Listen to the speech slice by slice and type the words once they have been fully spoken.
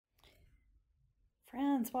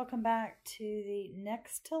friends, welcome back to the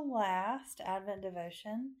next to last Advent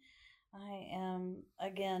devotion. I am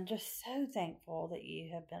again just so thankful that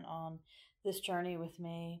you have been on this journey with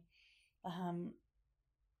me.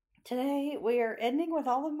 Today we are ending with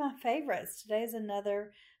all of my favorites. Today is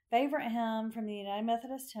another favorite hymn from the United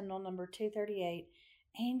Methodist Hymnal, number 238,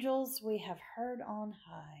 Angels We Have Heard on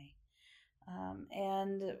High.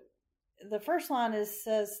 And the first line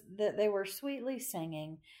says that they were sweetly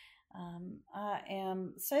singing. I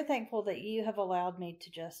am so thankful that you have allowed me to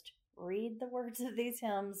just read the words of these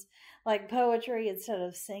hymns like poetry instead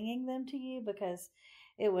of singing them to you, because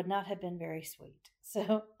it would not have been very sweet.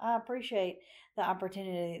 So I appreciate the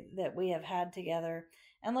opportunity that we have had together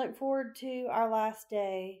and look forward to our last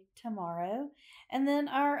day tomorrow. And then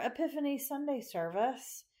our Epiphany Sunday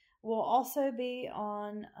service will also be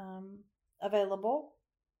available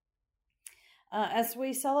as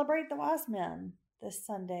we celebrate the Wise Men this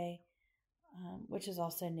Sunday, which is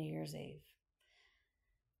also New Year's Eve.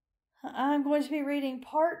 I'm going to be reading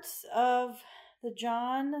parts of the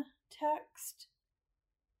John text,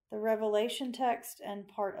 the Revelation text, and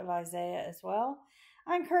part of Isaiah as well.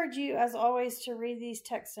 I encourage you, as always, to read these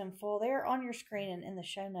texts in full. They are on your screen and in the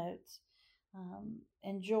show notes.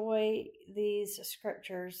 Enjoy these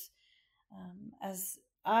scriptures as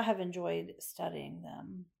I have enjoyed studying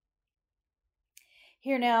them.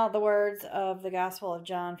 Hear now the words of the Gospel of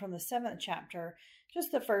John from the 7th chapter,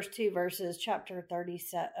 just the first two verses, chapter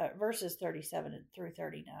 37, verses 37 through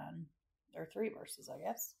 39, or 3 verses, I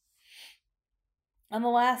guess. On the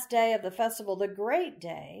last day of the festival, the great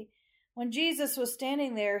day, when Jesus was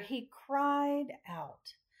standing there, he cried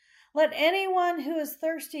out, "Let anyone who is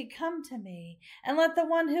thirsty come to me, and let the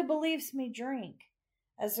one who believes me drink.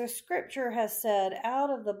 As the scripture has said, out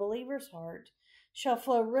of the believer's heart shall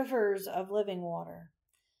flow rivers of living water."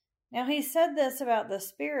 Now he said this about the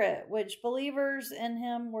Spirit, which believers in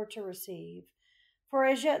him were to receive. For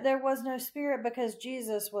as yet there was no Spirit, because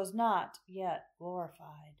Jesus was not yet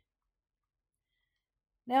glorified.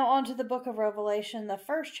 Now on to the book of Revelation, the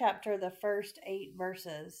first chapter, the first 8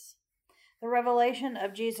 verses. The revelation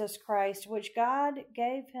of Jesus Christ, which God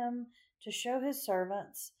gave him to show his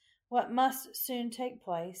servants what must soon take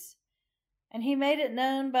place. And he made it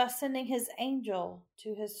known by sending his angel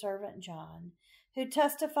to his servant John, who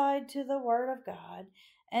testified to the word of God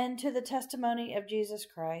and to the testimony of Jesus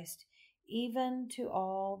Christ, even to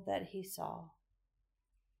all that he saw.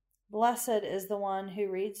 Blessed is the one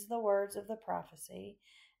who reads the words of the prophecy,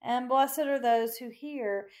 and blessed are those who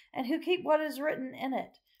hear and who keep what is written in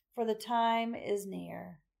it, for the time is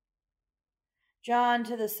near. John,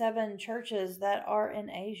 to the 7 churches that are in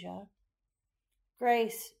Asia,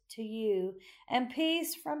 grace to you and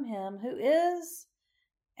peace from him who is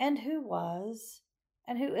and who was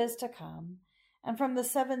and who is to come, and from the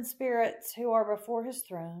 7 spirits who are before his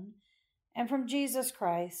throne, and from Jesus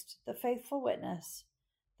Christ, the faithful witness,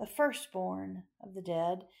 the firstborn of the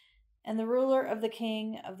dead, and the ruler of the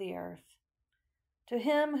king of the earth. To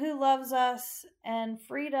him who loves us and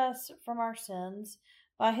freed us from our sins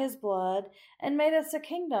by his blood, and made us a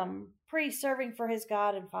kingdom, priests serving for his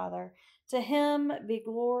God and Father, to him be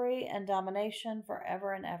glory and domination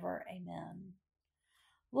forever and ever. Amen.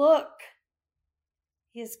 Look,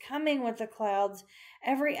 he is coming with the clouds.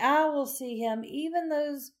 Every eye will see him, even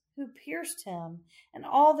those who pierced him, and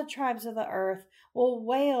all the tribes of the earth will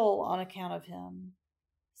wail on account of him.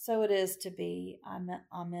 So it is to be.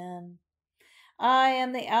 Amen. I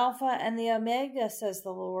am the Alpha and the Omega, says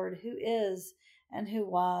the Lord, who is and who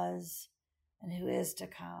was and who is to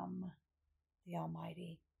come, the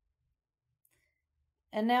Almighty.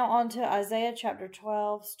 And now on to Isaiah chapter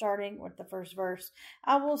 12, starting with the first verse.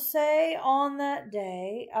 I will say on that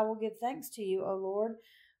day, I will give thanks to you, O Lord,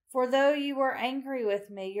 for though you were angry with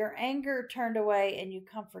me, your anger turned away and you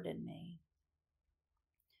comforted me.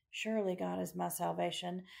 Surely God is my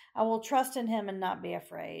salvation. I will trust in him and not be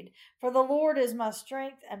afraid. For the Lord is my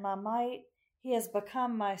strength and my might. He has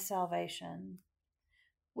become my salvation.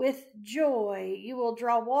 With joy you will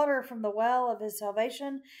draw water from the well of his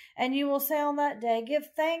salvation, and you will say on that day,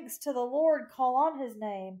 give thanks to the Lord, call on his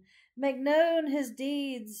name, make known his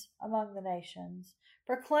deeds among the nations,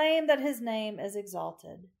 proclaim that his name is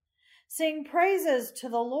exalted. Sing praises to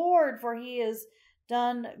the Lord, for he has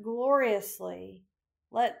done gloriously.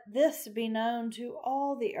 Let this be known to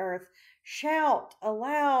all the earth. Shout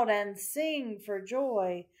aloud and sing for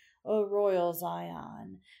joy, O royal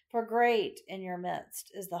Zion, for great in your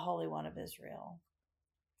midst is the Holy One of Israel.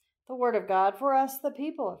 The word of God for us, the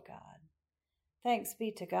people of God. Thanks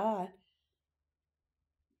be to God.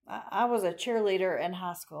 I was a cheerleader in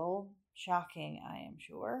high school. Shocking, I am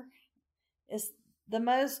sure. the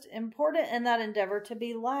most important in that endeavor to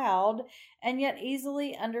be loud and yet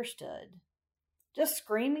easily understood. Just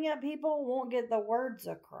screaming at people won't get the words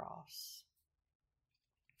across.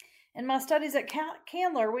 In my studies at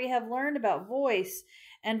Candler, we have learned about voice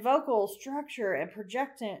and vocal structure and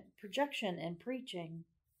projection in preaching.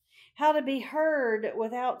 How to be heard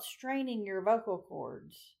without straining your vocal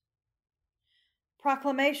cords.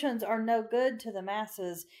 Proclamations are no good to the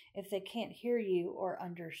masses if they can't hear you or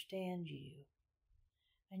understand you.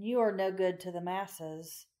 And you are no good to the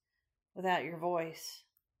masses without your voice.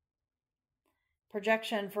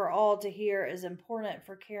 Projection for all to hear is important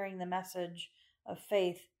for carrying the message of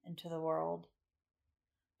faith into the world.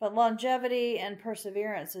 But longevity and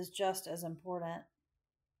perseverance is just as important.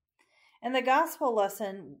 In the gospel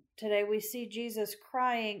lesson today, we see Jesus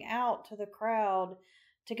crying out to the crowd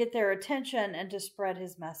to get their attention and to spread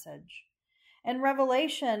his message. In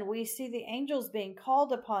Revelation, we see the angels being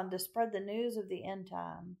called upon to spread the news of the end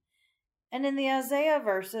time. And in the Isaiah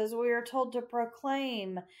verses, we are told to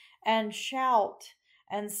proclaim and shout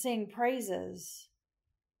and sing praises.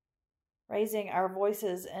 Raising our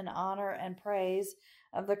voices in honor and praise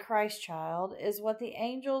of the Christ child is what the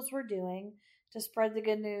angels were doing to spread the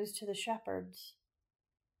good news to the shepherds.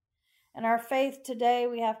 In our faith today,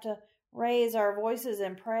 we have to raise our voices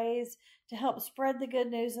in praise to help spread the good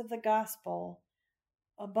news of the gospel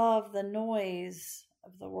above the noise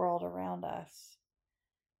of the world around us.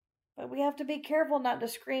 But we have to be careful not to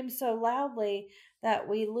scream so loudly that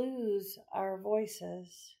we lose our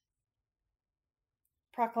voices.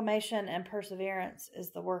 Proclamation and perseverance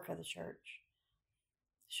is the work of the church.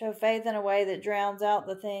 Show faith in a way that drowns out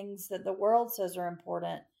the things that the world says are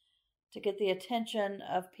important to get the attention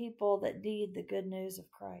of people that need the good news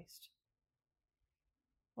of Christ.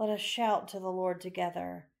 Let us shout to the Lord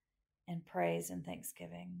together in praise and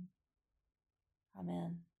thanksgiving.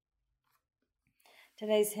 Amen.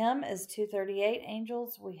 Today's hymn is 238,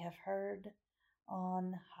 Angels We Have Heard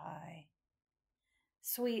on High.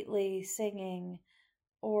 Sweetly singing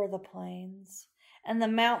o'er the plains, and the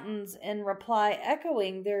mountains in reply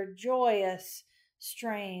echoing their joyous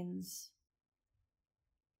strains.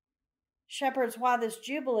 Shepherds, why this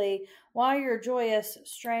jubilee? Why your joyous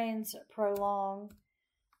strains prolong?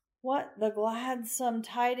 What the gladsome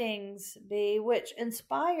tidings be which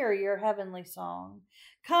inspire your heavenly song?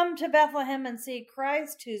 Come to Bethlehem and see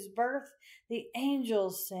Christ, whose birth the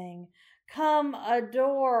angels sing. Come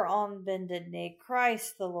adore on bended knee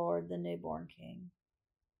Christ the Lord, the newborn King.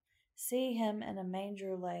 See him in a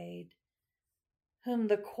manger laid, whom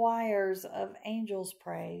the choirs of angels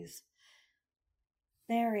praise.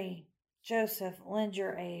 Mary, Joseph, lend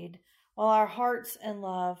your aid, while our hearts in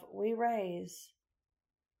love we raise.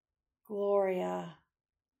 Gloria,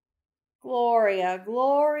 Gloria,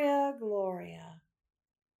 Gloria, Gloria,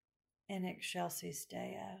 in excelsis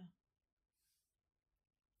Deo.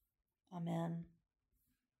 Amen.